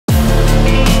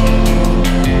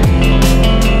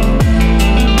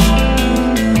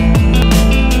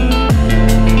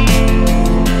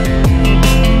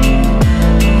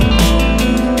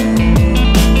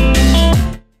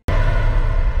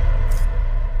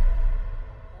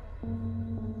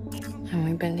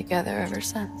we've been together ever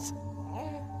since.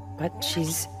 But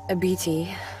she's a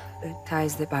BT. The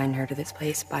ties that bind her to this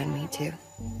place bind me too.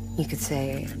 You could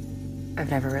say I've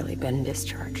never really been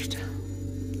discharged.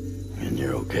 And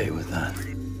you're okay with that?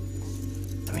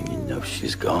 I mean, you know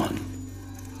she's gone.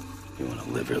 You want to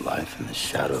live your life in the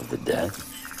shadow of the dead?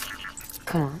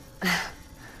 Come on.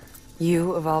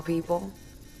 You, of all people?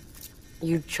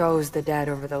 You chose the dead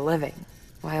over the living.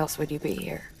 Why else would you be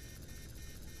here?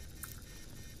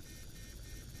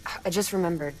 I just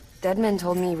remembered. Dead men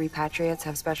told me repatriates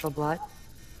have special blood.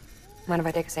 Mind if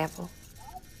I take a sample?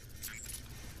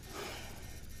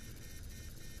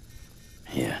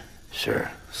 Yeah, sure.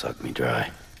 Suck me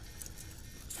dry.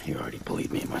 You already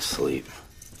bleed me in my sleep.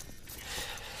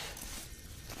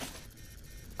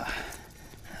 A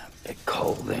bit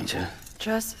cold, ain't you?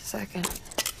 Just a second.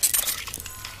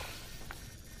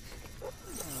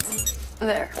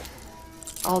 There.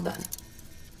 All done.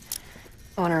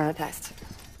 I want to run a test.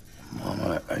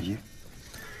 Mama, are you?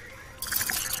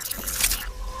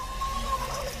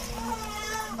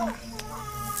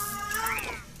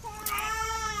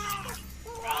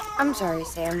 I'm sorry,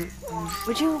 Sam.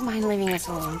 Would you mind leaving us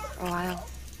alone for a while?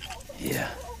 Yeah.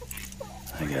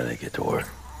 I gotta get to work.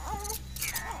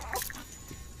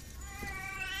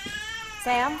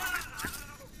 Sam?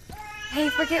 Hey,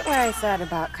 forget what I said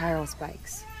about chiral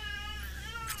spikes.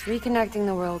 Reconnecting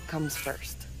the world comes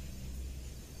first.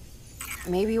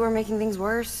 Maybe we're making things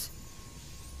worse.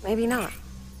 Maybe not.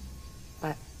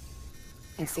 But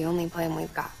it's the only plan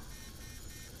we've got.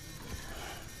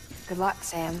 Good luck,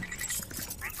 Sam.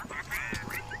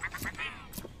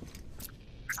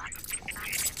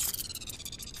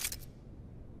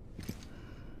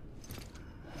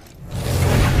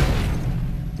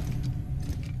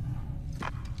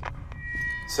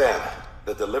 Sam,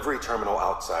 the delivery terminal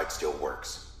outside still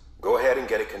works. Go ahead and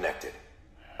get it connected.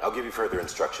 I'll give you further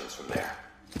instructions from there.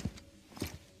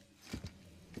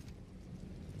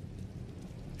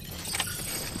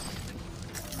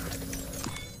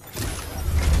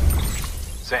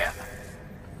 Sam,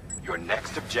 your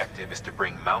next objective is to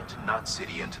bring Mountain Knot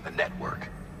City into the network.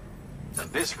 Now,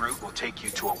 this route will take you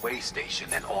to a way station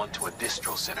and on to a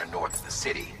distro center north of the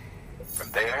city. From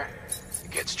there,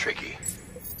 it gets tricky.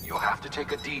 You'll have to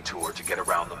take a detour to get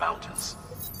around the mountains.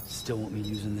 Still want me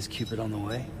using this Cupid on the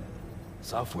way?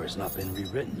 Software's not been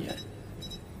rewritten yet.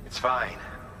 It's fine.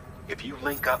 If you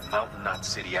link up Mountain Knot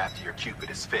City after your Cupid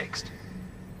is fixed,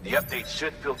 the update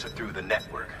should filter through the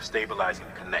network, stabilizing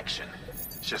the connection.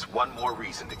 It's just one more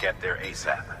reason to get there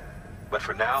ASAP. But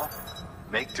for now,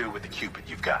 make do with the Cupid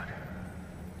you've got.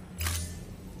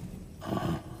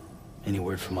 Any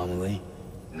word from Mama Lee?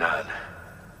 None.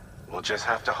 We'll just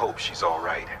have to hope she's all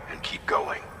right and keep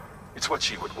going. It's what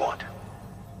she would want.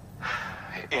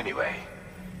 Anyway,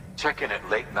 check in at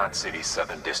Lake Knot City's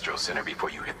Southern Distro Center before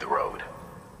you hit the road.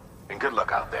 And good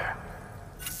luck out there.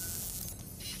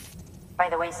 By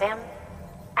the way, Sam,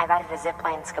 I've added a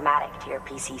zipline schematic to your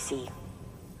PCC.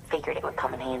 Figured it would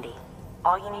come in handy.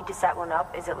 All you need to set one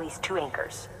up is at least 2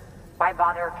 anchors. Why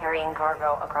bother carrying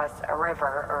cargo across a river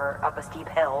or up a steep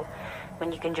hill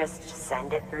when you can just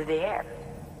send it through the air?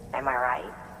 Am I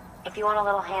right? If you want a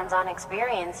little hands-on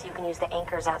experience, you can use the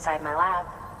anchors outside my lab.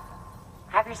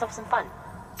 Have yourself some fun.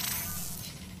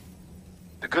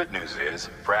 The good news is,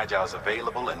 Fragile's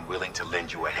available and willing to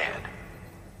lend you a hand.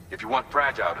 If you want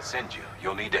Fragile to send you,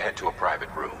 you'll need to head to a private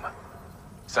room.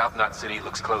 South Knot City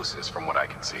looks closest from what I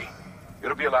can see.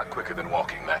 It'll be a lot quicker than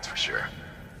walking, that's for sure.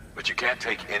 But you can't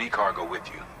take any cargo with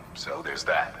you, so there's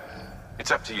that.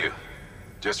 It's up to you.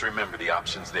 Just remember the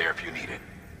option's there if you need it.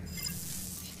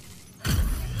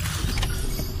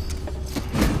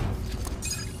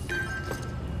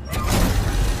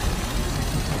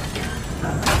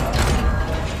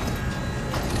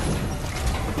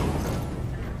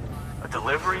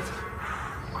 Delivery?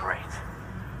 Great.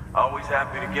 Always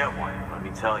happy to get one, let me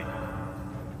tell you.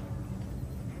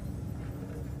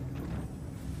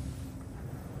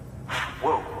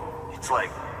 Whoa, it's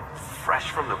like fresh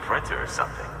from the printer or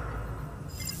something.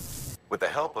 With the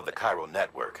help of the Chiral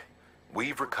Network,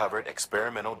 we've recovered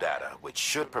experimental data which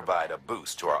should provide a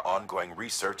boost to our ongoing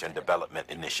research and development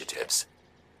initiatives.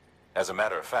 As a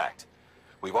matter of fact,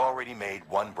 we've already made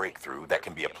one breakthrough that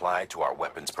can be applied to our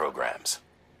weapons programs.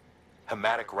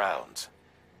 Hematic rounds,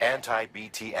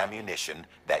 anti-BT ammunition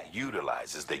that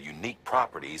utilizes the unique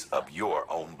properties of your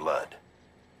own blood.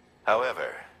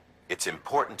 However, it's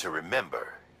important to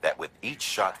remember that with each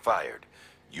shot fired,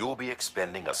 you'll be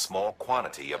expending a small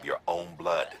quantity of your own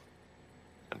blood.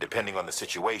 And depending on the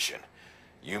situation,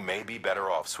 you may be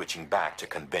better off switching back to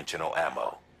conventional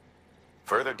ammo.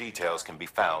 Further details can be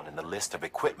found in the list of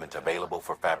equipment available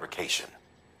for fabrication.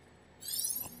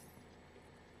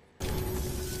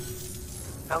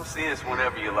 Come see us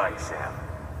whenever you like, Sam.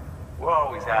 We're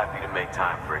always happy to make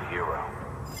time for a hero.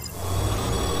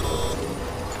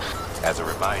 As a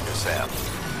reminder, Sam,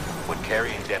 when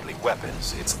carrying deadly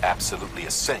weapons, it's absolutely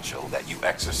essential that you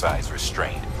exercise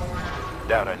restraint.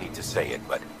 Doubt I need to say it,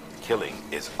 but killing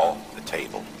is off the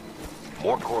table.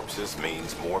 More corpses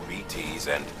means more BTs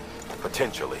and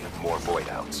potentially more void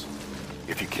outs.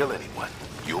 If you kill anyone,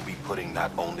 you'll be putting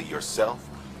not only yourself,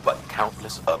 but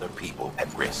countless other people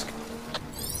at risk.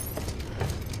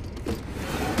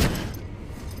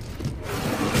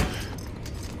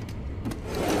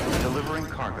 Delivering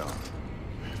cargo.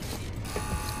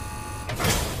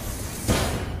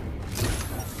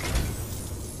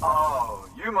 Oh,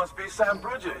 you must be Sam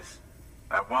Bridges.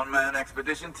 That one-man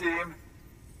expedition team?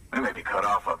 We may be cut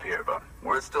off up here, but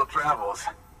word still travels.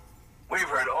 We've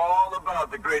heard all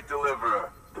about the Great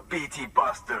Deliverer, the BT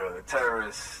Buster, the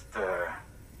terrorist,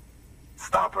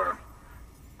 stopper.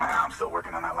 I'm still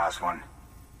working on that last one.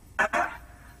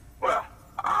 Well,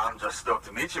 I'm just stoked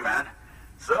to meet you, man.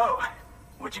 So,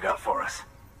 what you got for us?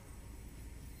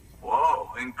 Whoa,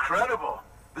 incredible.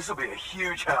 This will be a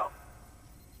huge help.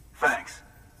 Thanks.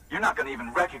 You're not gonna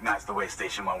even recognize the way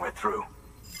Station 1 went through.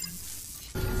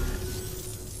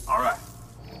 All right.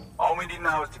 All we need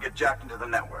now is to get jacked into the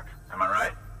network. Am I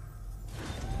right?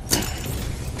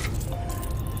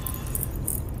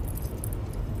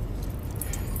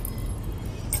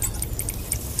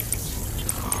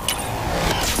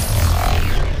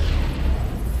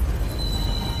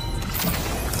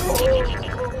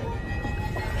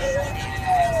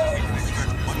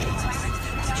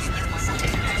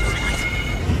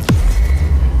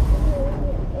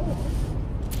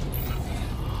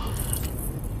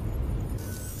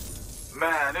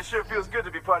 Man, it sure feels good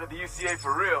to be part of the UCA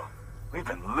for real. We've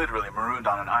been literally marooned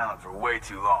on an island for way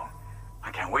too long. I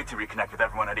can't wait to reconnect with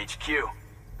everyone at HQ.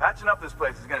 Patching up this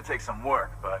place is gonna take some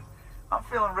work, but I'm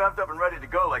feeling revved up and ready to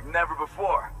go like never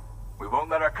before. We won't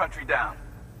let our country down.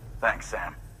 Thanks,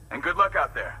 Sam. And good luck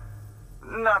out there.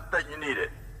 Not that you need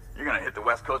it. You're gonna hit the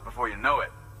West Coast before you know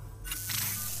it.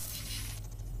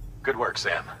 Good work,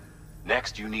 Sam.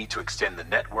 Next, you need to extend the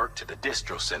network to the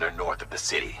distro center north of the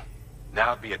city.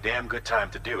 Now'd be a damn good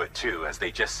time to do it, too, as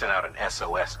they just sent out an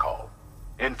SOS call.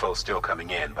 Info's still coming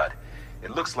in, but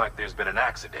it looks like there's been an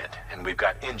accident, and we've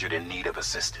got injured in need of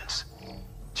assistance.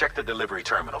 Check the delivery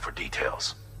terminal for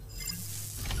details.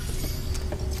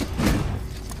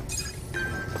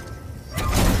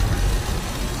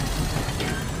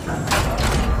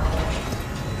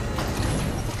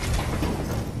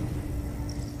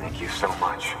 Thank you so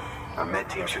much. Our med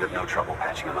team should have no trouble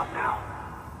patching him up now.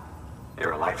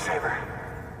 You're a lifesaver.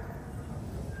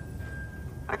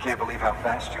 I can't believe how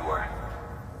fast you were.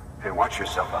 Hey, watch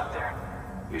yourself out there.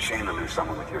 You're ashamed to lose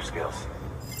someone with your skills.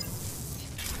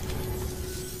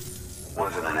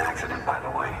 Wasn't an accident, by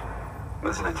the way. It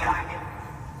was an attack.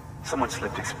 Someone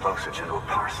slipped explosives into a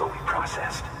parcel we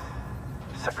processed.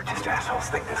 Separatist assholes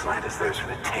think this land is theirs for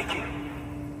the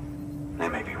taking. They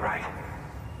may be right.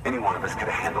 Any one of us could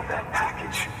have handled that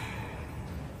package.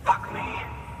 Fuck me.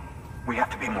 We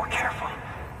have to be more careful.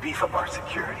 Beef up our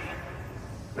security.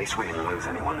 At least we didn't lose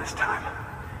anyone this time.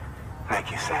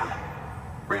 Thank you, Sam.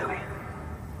 Really.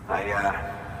 I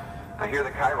hear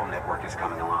the chiral network is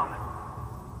coming along.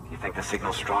 Do you think the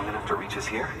signal's strong enough to reach us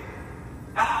here?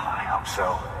 Oh, I hope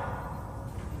so.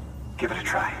 Give it a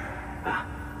try, huh?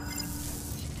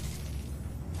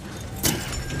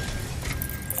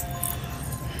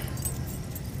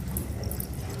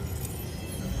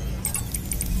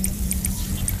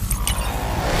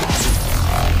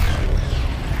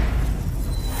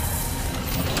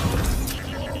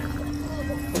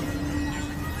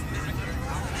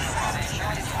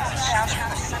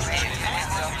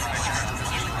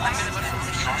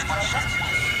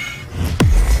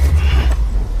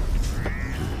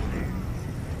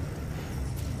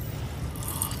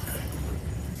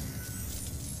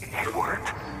 It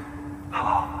worked?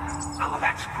 Oh,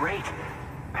 that's great.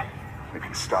 We've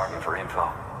been starving for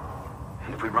info.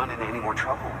 And if we run into any more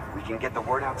trouble, we can get the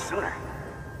word out sooner.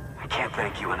 I can't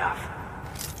thank you enough.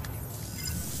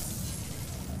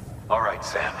 All right,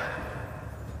 Sam.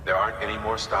 There aren't any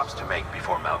more stops to make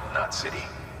before Mountain Knot City.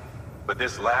 But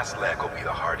this last leg will be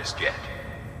the hardest yet.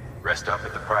 Rest up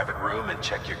at the private room and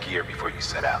check your gear before you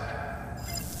set out.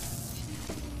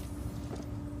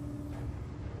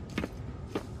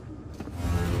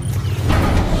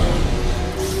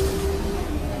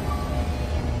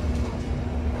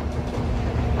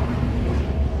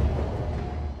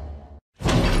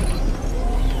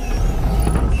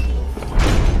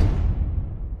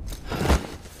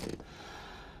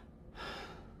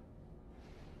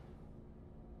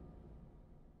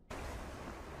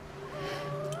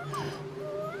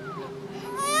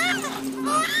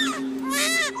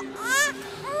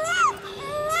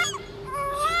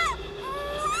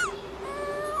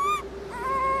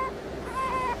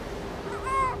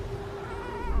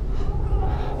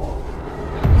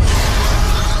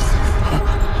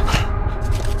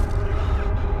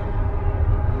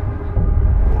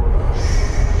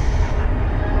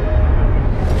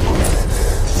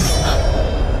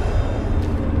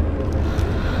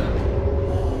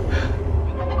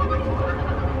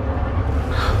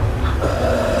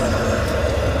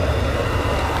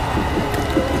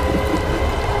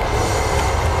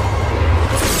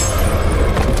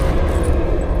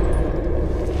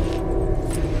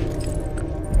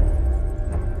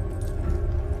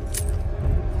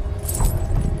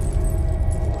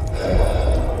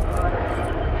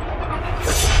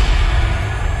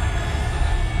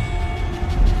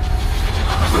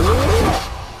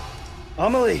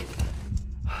 Amelie!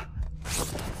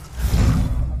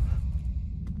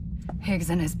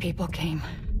 Higgs and his people came.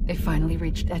 They finally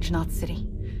reached Edgenot City.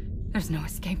 There's no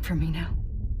escape for me now.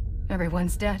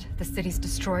 Everyone's dead, the city's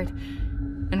destroyed,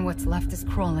 and what's left is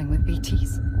crawling with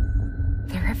BTs.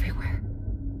 They're everywhere.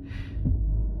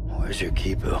 Where's your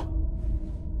Kipu?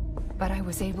 But I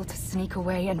was able to sneak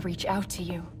away and reach out to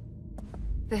you.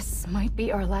 This might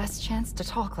be our last chance to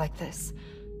talk like this.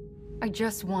 I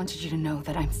just wanted you to know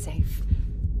that I'm safe.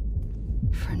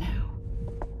 For now.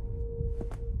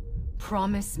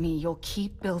 Promise me you'll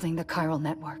keep building the chiral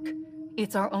network.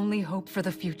 It's our only hope for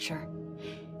the future.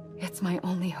 It's my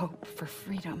only hope for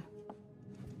freedom.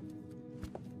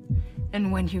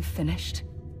 And when you've finished,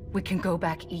 we can go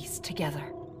back east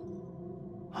together.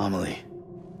 Amelie,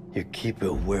 your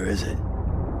Kipu, where is it?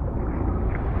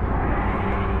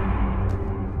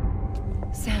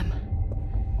 Sam,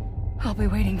 I'll be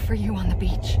waiting for you on the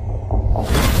beach.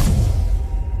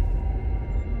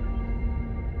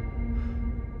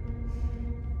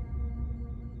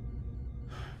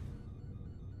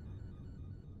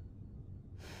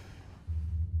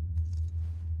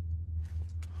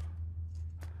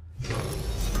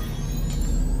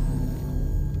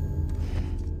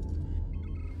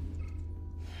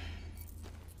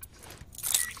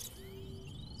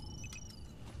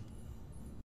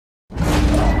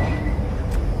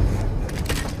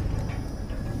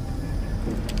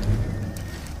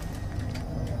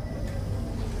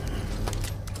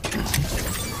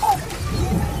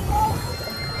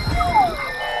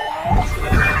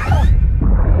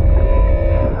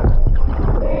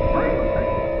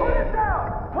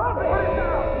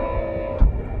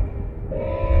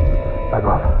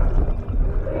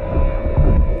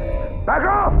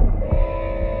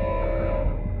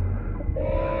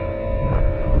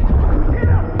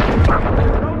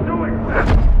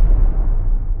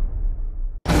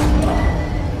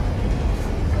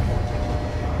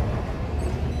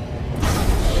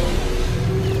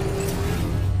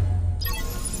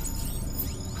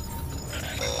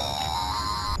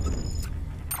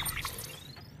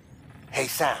 Hey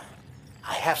Sam,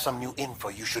 I have some new info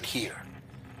you should hear.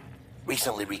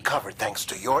 Recently recovered thanks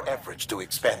to your efforts to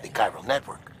expand the chiral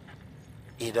network.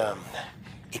 It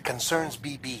concerns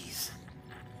BBs.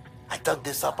 I dug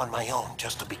this up on my own,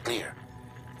 just to be clear.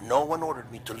 No one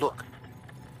ordered me to look.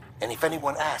 And if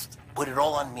anyone asked, put it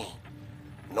all on me.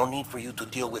 No need for you to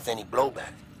deal with any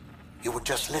blowback. You were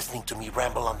just listening to me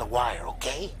ramble on the wire,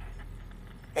 okay?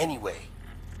 Anyway,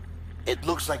 it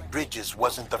looks like Bridges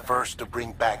wasn't the first to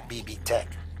bring back BB tech.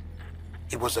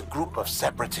 It was a group of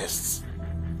separatists.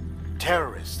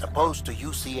 Terrorists opposed to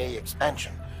UCA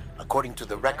expansion, according to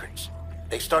the records.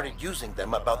 They started using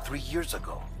them about 3 years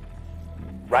ago.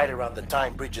 Right around the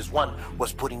time Bridges 1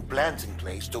 was putting plans in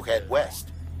place to head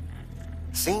west.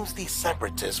 Seems these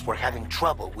separatists were having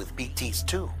trouble with BTs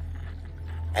too,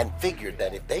 and figured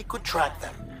that if they could track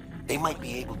them, they might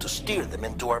be able to steer them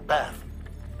into our path.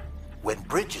 When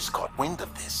Bridges caught wind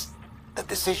of this, the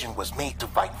decision was made to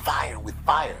fight fire with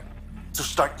fire, to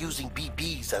start using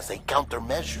BBs as a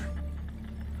countermeasure.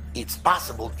 It's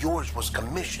possible yours was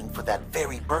commissioned for that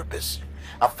very purpose,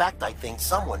 a fact I think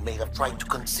someone may have tried to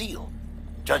conceal,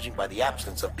 judging by the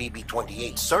absence of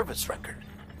BB-28's service record.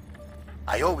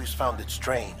 I always found it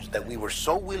strange that we were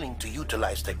so willing to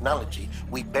utilize technology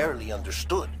we barely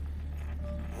understood.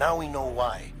 Now we know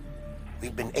why.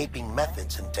 We've been aping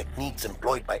methods and techniques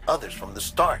employed by others from the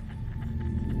start.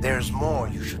 There's more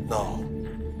you should know.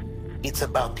 It's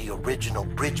about the original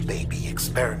Bridge Baby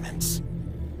experiments.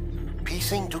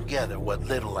 Piecing together what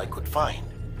little I could find,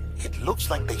 it looks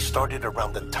like they started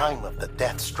around the time of the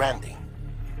Death Stranding.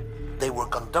 They were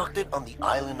conducted on the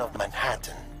island of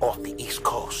Manhattan off the East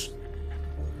Coast,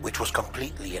 which was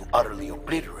completely and utterly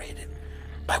obliterated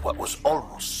by what was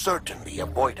almost certainly a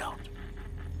void-out.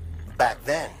 Back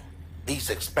then, these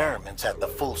experiments had the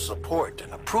full support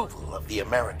and approval of the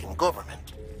American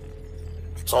government.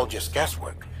 It's all just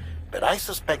guesswork, but I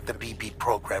suspect the BB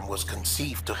program was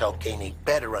conceived to help gain a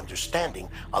better understanding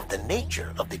of the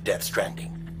nature of the Death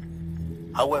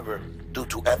Stranding. However, due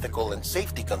to ethical and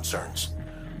safety concerns,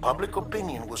 public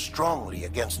opinion was strongly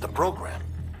against the program.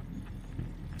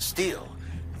 Still,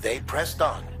 they pressed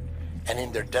on, and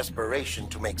in their desperation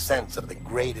to make sense of the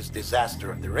greatest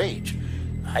disaster of their age,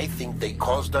 I think they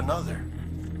caused another.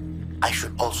 I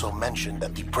should also mention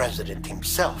that the president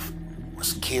himself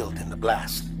was killed in the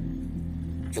blast.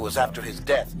 It was after his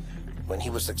death, when he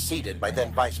was succeeded by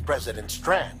then Vice President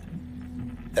Strand,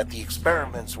 that the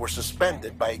experiments were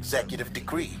suspended by executive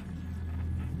decree.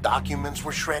 Documents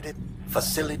were shredded,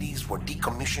 facilities were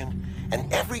decommissioned,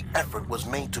 and every effort was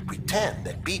made to pretend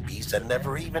that BBs had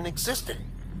never even existed.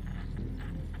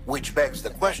 Which begs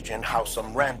the question how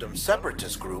some random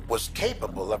separatist group was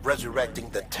capable of resurrecting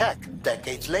the tech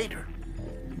decades later.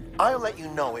 I'll let you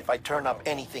know if I turn up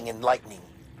anything enlightening.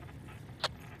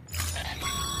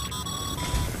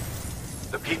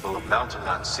 The people of Mountain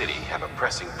Knot City have a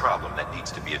pressing problem that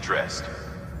needs to be addressed.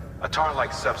 A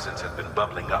tar-like substance has been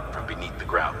bubbling up from beneath the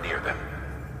ground near them.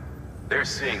 They're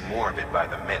seeing more of it by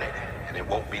the minute, and it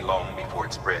won't be long before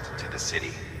it spreads into the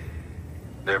city.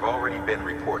 There have already been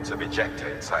reports of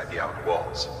ejecta inside the outer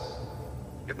walls.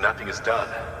 If nothing is done,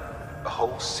 the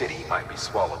whole city might be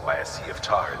swallowed by a sea of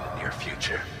tar in the near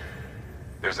future.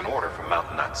 There's an order from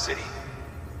Mountain Knot City.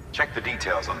 Check the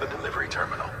details on the delivery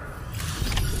terminal.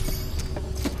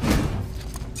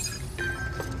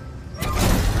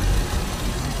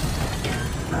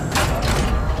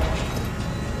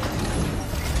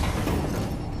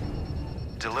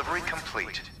 Delivery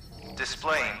complete.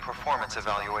 Displaying performance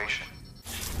evaluation.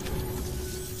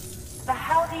 The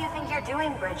hell do you think you're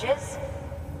doing, Bridges?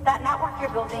 That network you're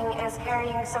building is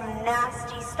carrying some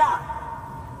nasty stuff.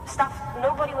 Stuff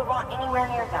nobody would want anywhere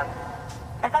near them.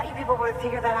 I thought you people would have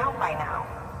figured that out by now.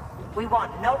 We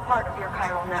want no part of your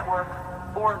chiral network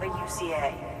or the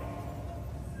UCA.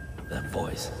 That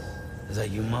voice. Is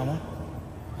that you, Mama?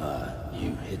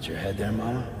 You hit your head there,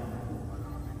 Mama?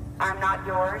 I'm not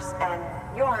yours, and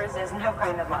yours is no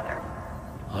kind of mother.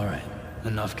 All right.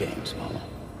 Enough games, Mama.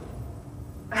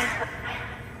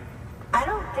 I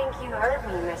don't think you heard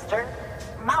me, mister.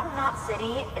 Mountain Knot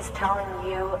City is telling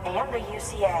you and the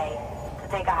UCA to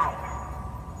take a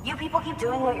hike. You people keep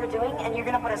doing what you're doing, and you're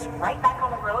gonna put us right back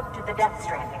on the road to the death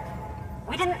stranding.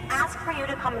 We didn't ask for you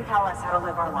to come and tell us how to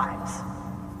live our lives.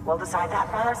 We'll decide that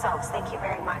for ourselves, thank you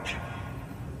very much.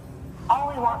 All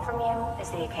we want from you is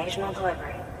the occasional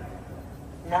delivery.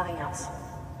 Nothing else.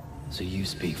 So you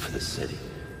speak for the city?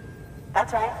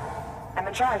 That's right. I'm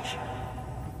in charge.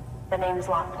 The name's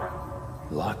Lochner.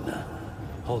 Lochner?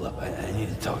 Hold up, I need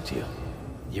to talk to you.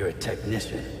 You're a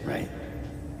technician, right?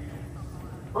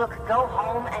 Look, go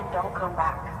home and don't come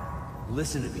back.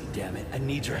 Listen to me, damn it. I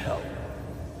need your help.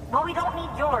 Well, we don't need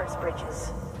yours,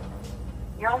 Bridges.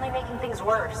 You're only making things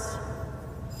worse.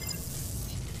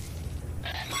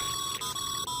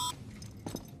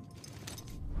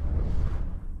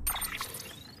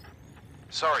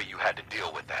 Sorry you had to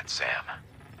deal with that, Sam.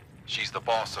 She's the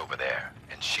boss over there,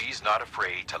 and she's not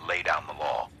afraid to lay down the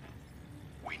law.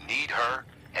 We need her,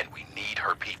 and we need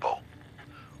her people.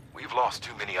 We've lost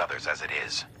too many others as it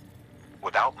is.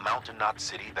 Without Mountain Knot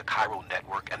City, the chiral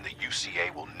network and the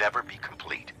UCA will never be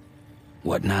complete.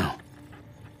 What now?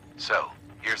 So,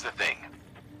 here's the thing.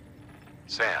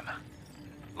 Sam,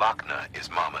 Lochner is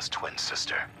Mama's twin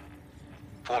sister.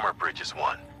 Former Bridges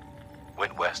 1.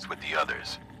 Went west with the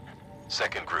others.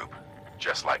 Second group,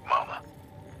 just like Mama.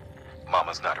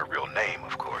 Mama's not her real name,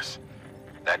 of course.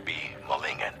 That'd be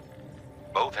Malingen.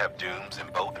 Both have dooms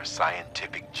and both are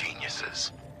scientific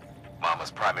geniuses.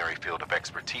 Mama's primary field of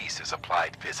expertise is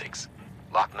applied physics.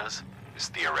 Lochner's is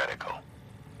theoretical.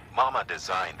 Mama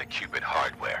designed the qubit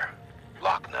hardware.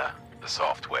 Lochner, the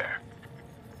software.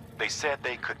 They said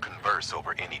they could converse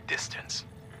over any distance.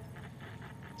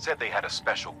 Said they had a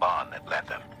special bond that led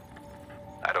them.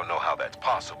 I don't know how that's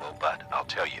possible, but I'll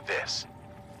tell you this.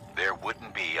 There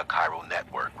wouldn't be a chiral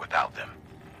network without them.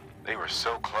 They were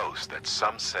so close that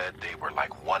some said they were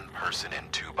like one person in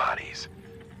two bodies.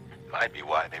 Might be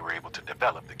why they were able to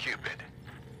develop the qubit.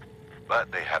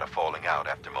 But they had a falling out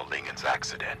after Molingen's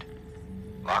accident.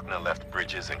 Lochner left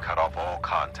Bridges and cut off all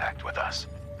contact with us.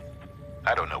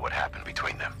 I don't know what happened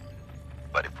between them.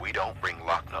 But if we don't bring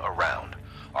Lochner around,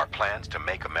 our plans to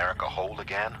make America whole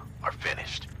again are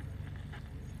finished.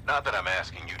 Not that I'm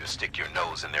asking you to stick your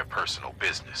nose in their personal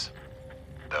business.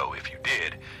 Though if you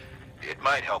did, it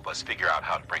might help us figure out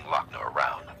how to bring Lochner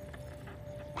around.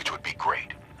 Which would be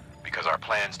great, because our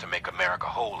plans to make America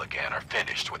whole again are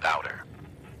finished without her.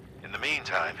 In the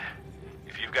meantime,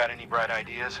 if you've got any bright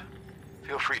ideas,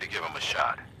 feel free to give them a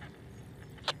shot.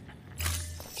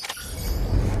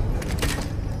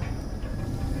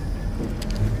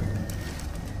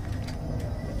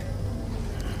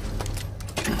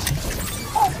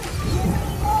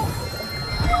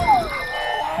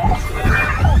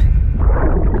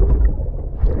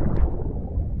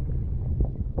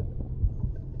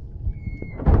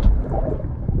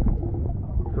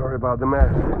 Sorry about the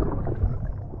mess.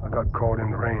 I got caught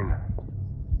in the rain.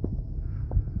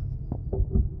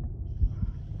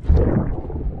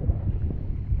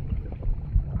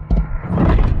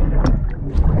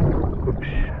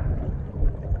 Oops.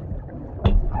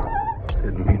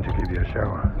 Didn't mean to give you a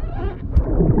shower.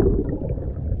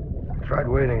 Tried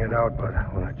waiting it out, but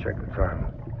when I checked the time...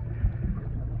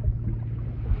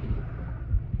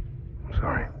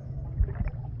 sorry.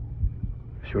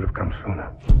 Should have come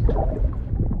sooner.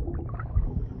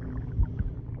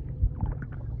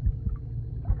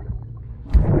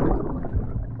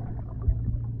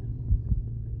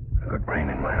 I got rain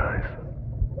in my eyes.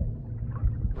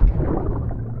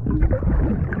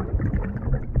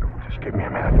 Just give me a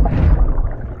minute.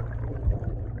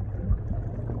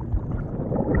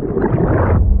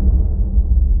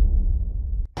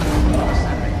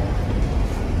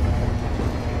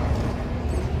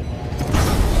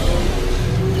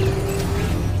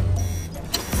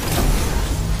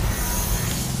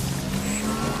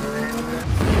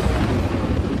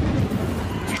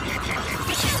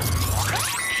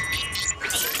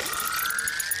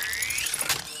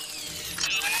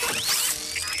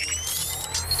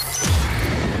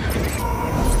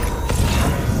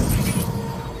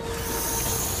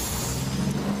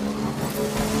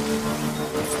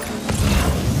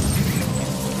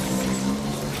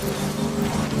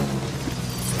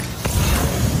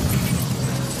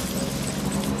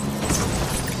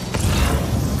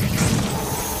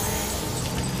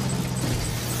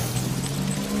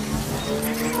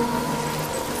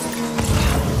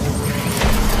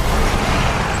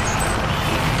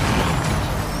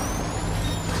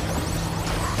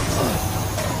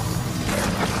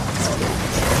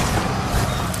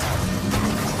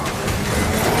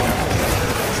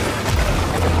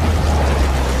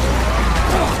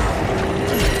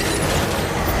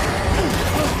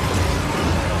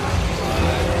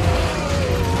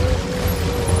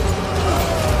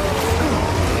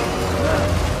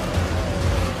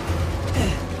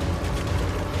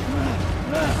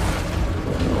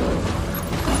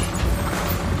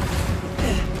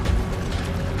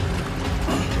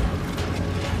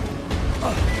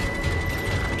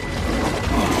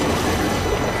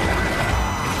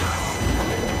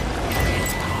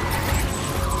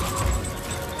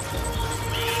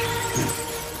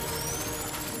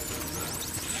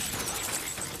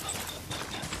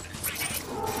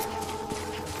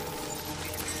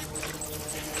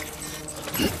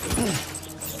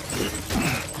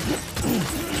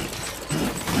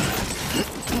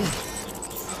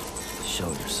 Show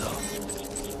yourself.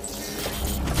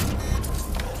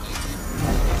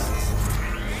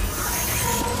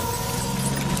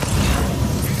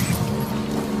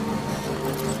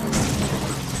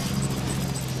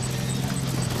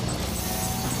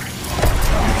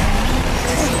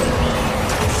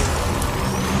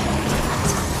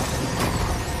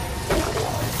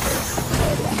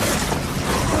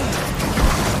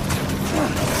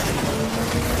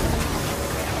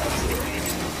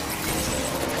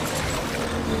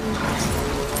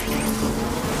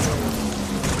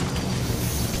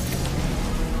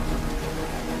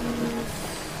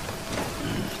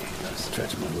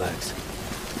 Stretch my legs.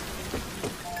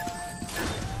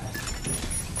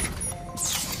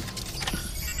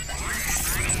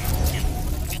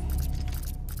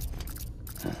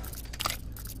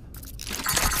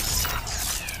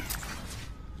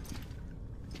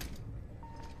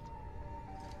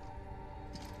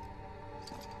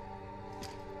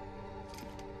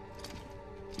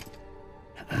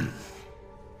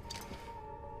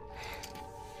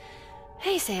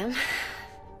 Hey, Sam.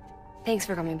 Thanks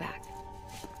for coming back.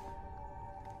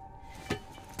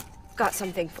 Got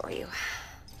something for you.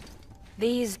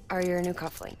 These are your new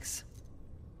cufflinks.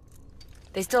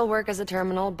 They still work as a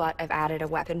terminal, but I've added a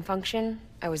weapon function.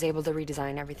 I was able to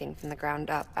redesign everything from the ground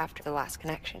up after the last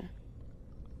connection.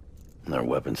 And they're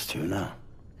weapons too now.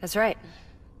 That's right.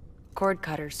 Cord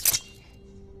cutters.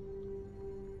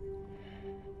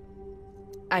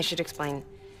 I should explain.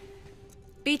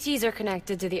 BTs are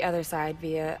connected to the other side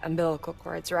via umbilical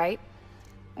cords, right?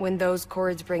 When those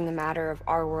cords bring the matter of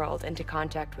our world into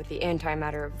contact with the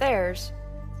antimatter of theirs,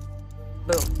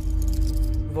 boom,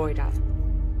 void out.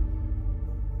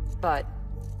 But,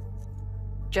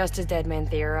 just as Deadman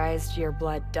theorized, your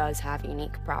blood does have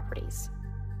unique properties.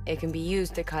 It can be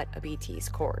used to cut a BT's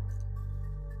cord.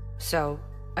 So,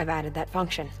 I've added that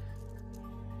function.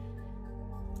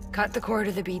 Cut the cord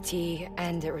of the BT,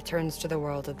 and it returns to the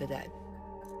world of the dead.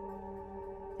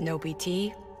 No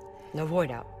BT, no void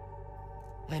out.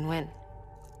 Win-win.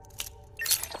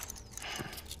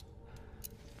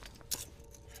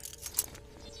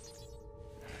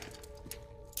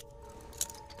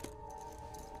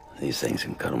 These things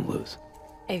can cut them loose.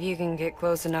 If you can get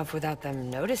close enough without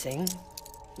them noticing,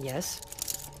 yes.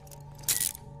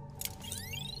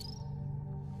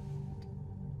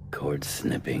 Cord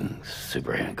snipping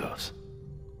super handcuffs.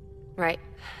 Right.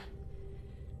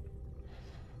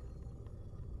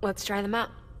 Let's try them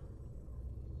out.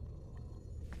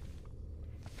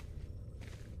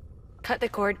 Cut the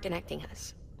cord connecting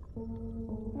us. She's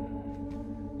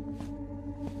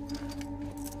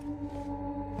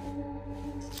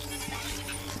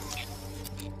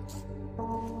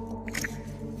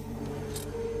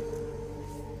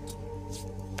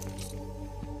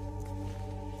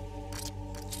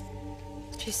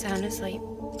sound asleep.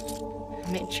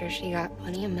 I made sure she got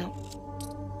plenty of milk.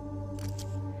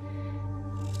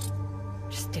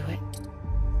 Just do it.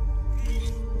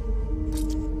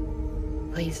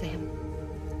 Please, Sam.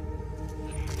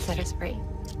 Set us free.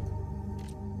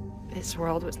 This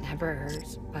world was never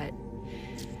hers, but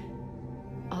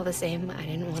all the same, I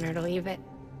didn't want her to leave it.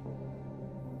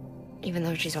 Even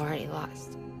though she's already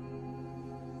lost.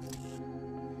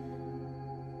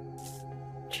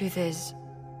 Truth is,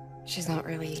 she's not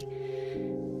really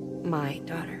my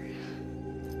daughter.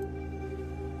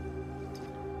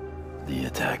 The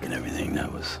attack and everything,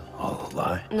 that was all a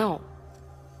lie? No,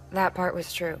 that part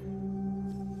was true.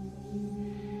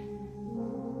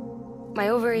 My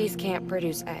ovaries can't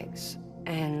produce eggs,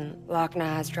 and Lochna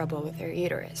has trouble with her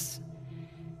uterus.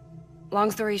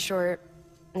 Long story short,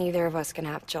 neither of us can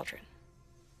have children.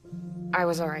 I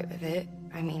was alright with it.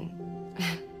 I mean,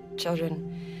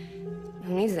 children,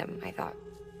 who needs them, I thought.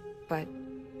 But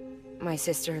my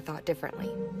sister thought differently.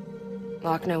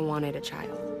 Lochna wanted a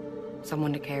child,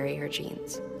 someone to carry her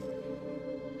genes.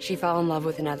 She fell in love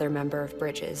with another member of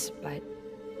Bridges, but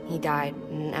he died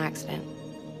in an accident.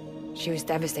 She was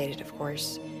devastated, of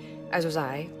course, as was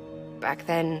I. Back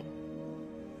then,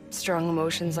 strong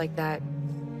emotions like that,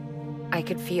 I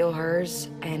could feel hers,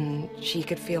 and she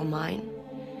could feel mine.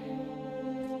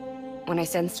 When I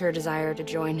sensed her desire to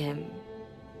join him,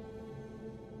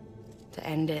 to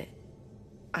end it,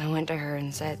 I went to her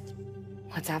and said,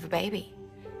 let's have a baby.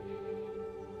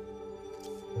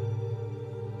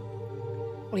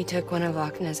 We took one of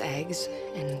Lochna's eggs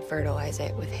and fertilized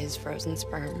it with his frozen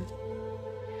sperm.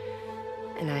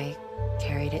 And I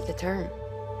carried it to term.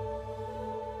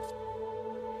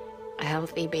 A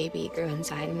healthy baby grew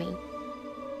inside of me.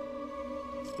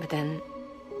 But then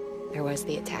there was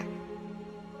the attack.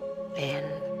 And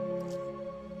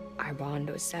our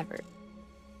bond was severed.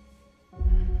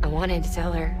 I wanted to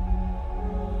tell her.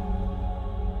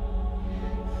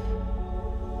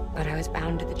 But I was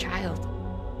bound to the child.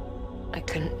 I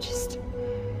couldn't just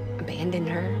abandon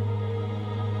her.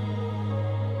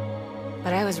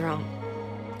 But I was wrong.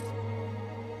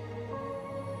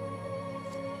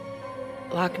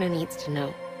 Lochna needs to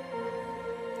know.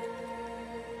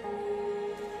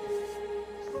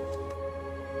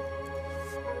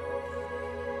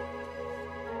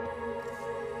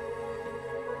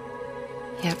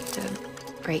 You have to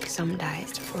break some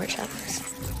ties to forge others.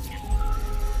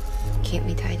 Can't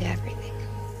be tied to everything.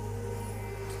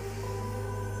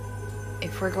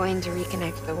 If we're going to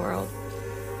reconnect the world,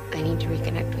 I need to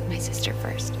reconnect with my sister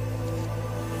first.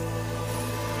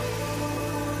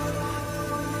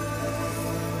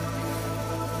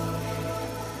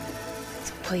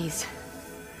 So please,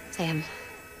 Sam.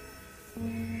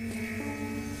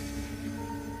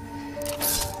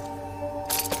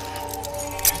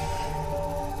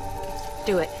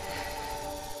 Do it.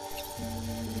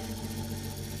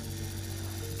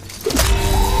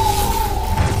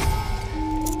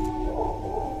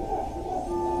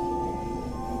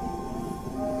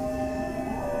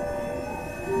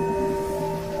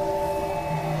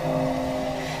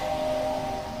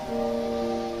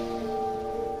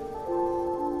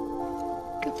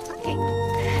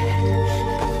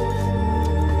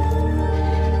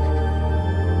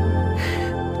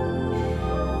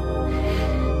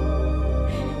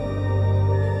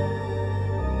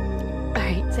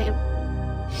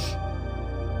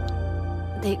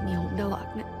 Take me home to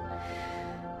Lochna.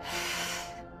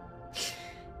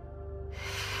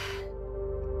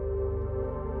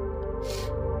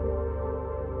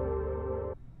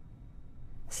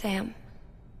 Sam,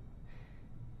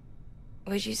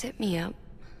 would you sit me up?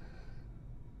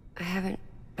 I haven't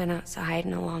been outside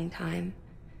in a long time.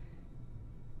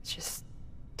 It's just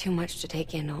too much to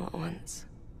take in all at once.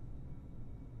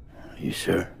 You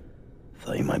sure?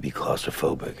 Thought you might be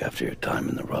claustrophobic after your time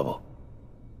in the rubble.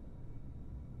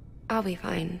 I'll be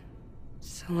fine,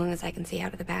 so long as I can see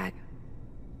out of the bag.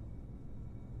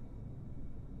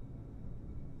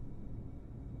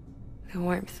 The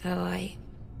warmth of the light,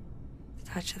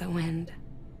 the touch of the wind,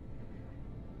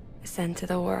 the scent of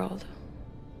the world.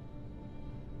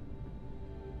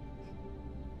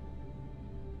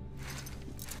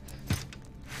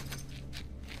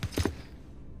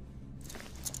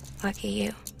 Lucky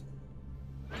you.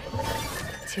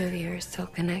 The two of you are still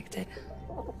connected.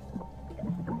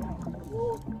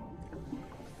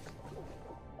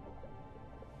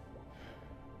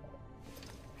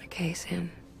 Okay, Sam.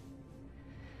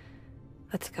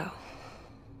 Let's go.